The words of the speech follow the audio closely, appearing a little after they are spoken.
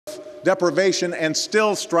deprivation and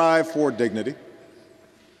still strive for dignity.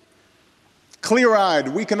 Clear-eyed,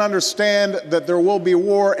 we can understand that there will be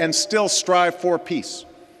war and still strive for peace.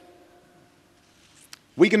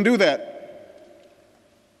 We can do that,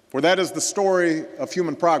 for that is the story of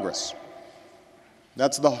human progress.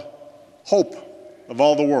 That's the hope of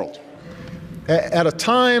all the world. At a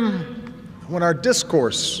time when our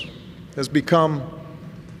discourse has become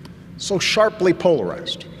so sharply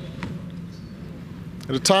polarized,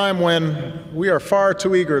 at a time when we are far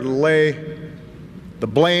too eager to lay the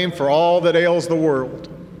blame for all that ails the world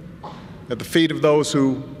at the feet of those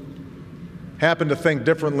who happen to think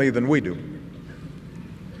differently than we do,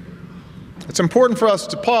 it's important for us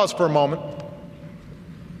to pause for a moment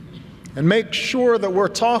and make sure that we're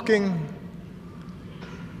talking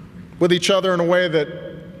with each other in a way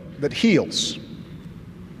that heals,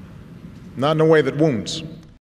 not in a way that wounds.